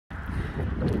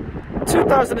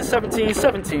2017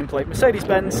 17 plate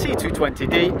Mercedes-Benz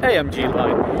C220D AMG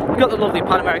line. We've got the lovely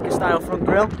Pan American style front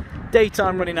grille,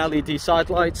 daytime running LED side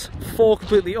lights, 4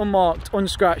 completely unmarked,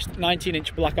 unscratched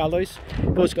 19-inch black alloys.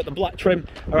 We've also got the black trim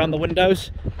around the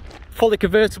windows, fully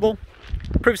convertible,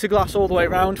 privacy glass all the way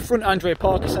around, front and rear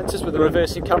parking sensors with a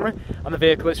reversing camera, and the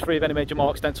vehicle is free of any major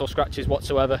marks, dents or scratches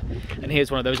whatsoever. And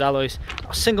here's one of those alloys,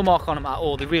 not a single mark on them at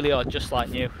all, they really are just like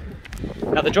new.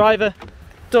 Now the driver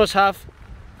does have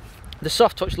the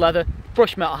soft touch leather,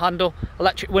 brushed metal handle,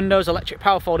 electric windows, electric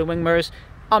power folding wing mirrors,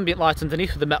 ambient light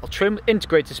underneath with the metal trim,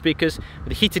 integrated speakers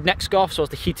with a heated neck scarf, so as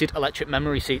the heated electric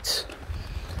memory seats.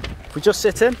 If we just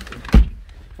sit in,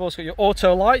 you've also got your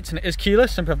auto lights, and it is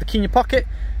keyless. Simply have the key in your pocket,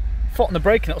 foot on the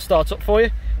brake and it'll start up for you.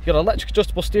 You've got an electric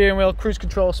adjustable steering wheel, cruise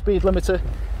control, speed limiter.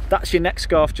 That's your neck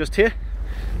scarf just here.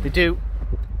 They do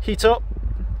heat up,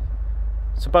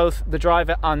 so both the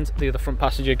driver and the other front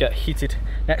passenger get heated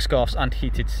neck scarves and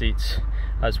heated seats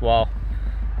as well.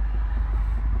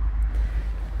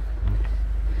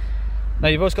 Now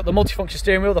you've also got the multifunction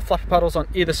steering wheel, the flappy paddles on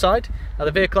either side. Now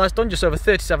the vehicle has done just over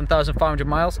 37,500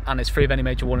 miles and is free of any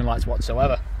major warning lights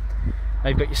whatsoever. Now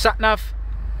you've got your sat nav.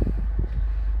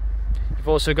 You've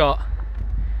also got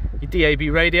your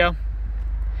DAB radio,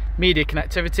 media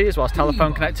connectivity as well as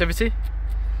telephone connectivity.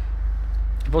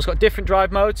 You've also got different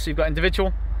drive modes, so you've got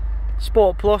individual,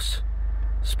 Sport Plus,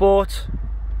 Sport,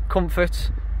 Comfort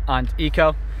and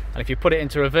Eco. And if you put it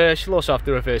into reverse, you'll also have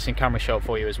the reversing camera show up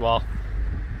for you as well.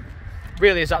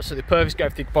 Really is absolutely perfect, got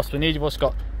everything you could possibly need. You've also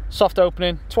got soft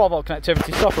opening, 12-volt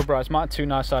connectivity, soft rubberized mat, 2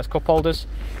 nice sized cup holders.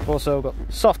 You've also got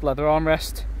soft leather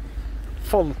armrest,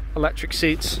 full electric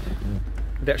seats,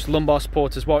 with the extra lumbar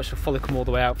support as well, which will fully come all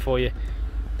the way out for you.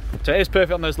 So it is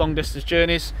perfect on those long distance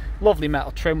journeys. Lovely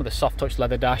metal trim with a soft touch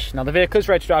leather dash. Now the vehicle is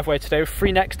ready to drive away today with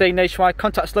free next day nationwide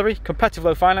contact delivery, competitive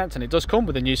low finance, and it does come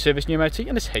with a new service, new MOT,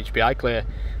 and it's HPI clear.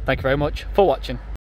 Thank you very much for watching.